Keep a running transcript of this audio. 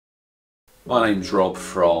My name's Rob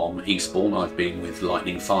from Eastbourne. I've been with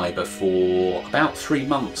Lightning Fibre for about 3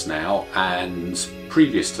 months now, and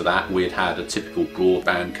previous to that we'd had a typical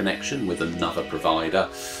broadband connection with another provider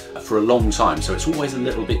for a long time, so it's always a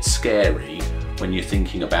little bit scary when you're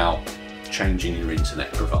thinking about changing your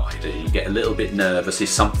internet provider. You get a little bit nervous. Is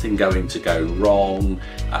something going to go wrong?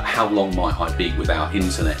 How long might I be without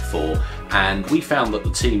internet for? And we found that the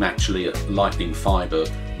team actually at Lightning Fibre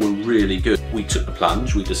were really good. We took the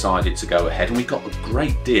plunge, we decided to go ahead, and we got a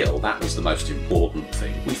great deal. That was the most important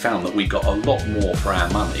thing. We found that we got a lot more for our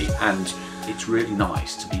money, and it's really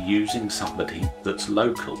nice to be using somebody that's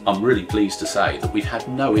local. I'm really pleased to say that we've had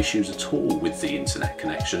no issues at all with the internet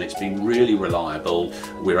connection. It's been really reliable.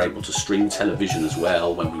 We're able to stream television as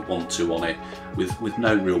well when we want to on it with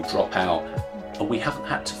no real dropout. And we haven't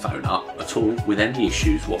had to phone up at all with any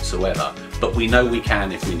issues whatsoever. But we know we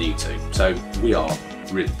can if we need to. So we are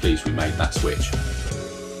really pleased we made that switch.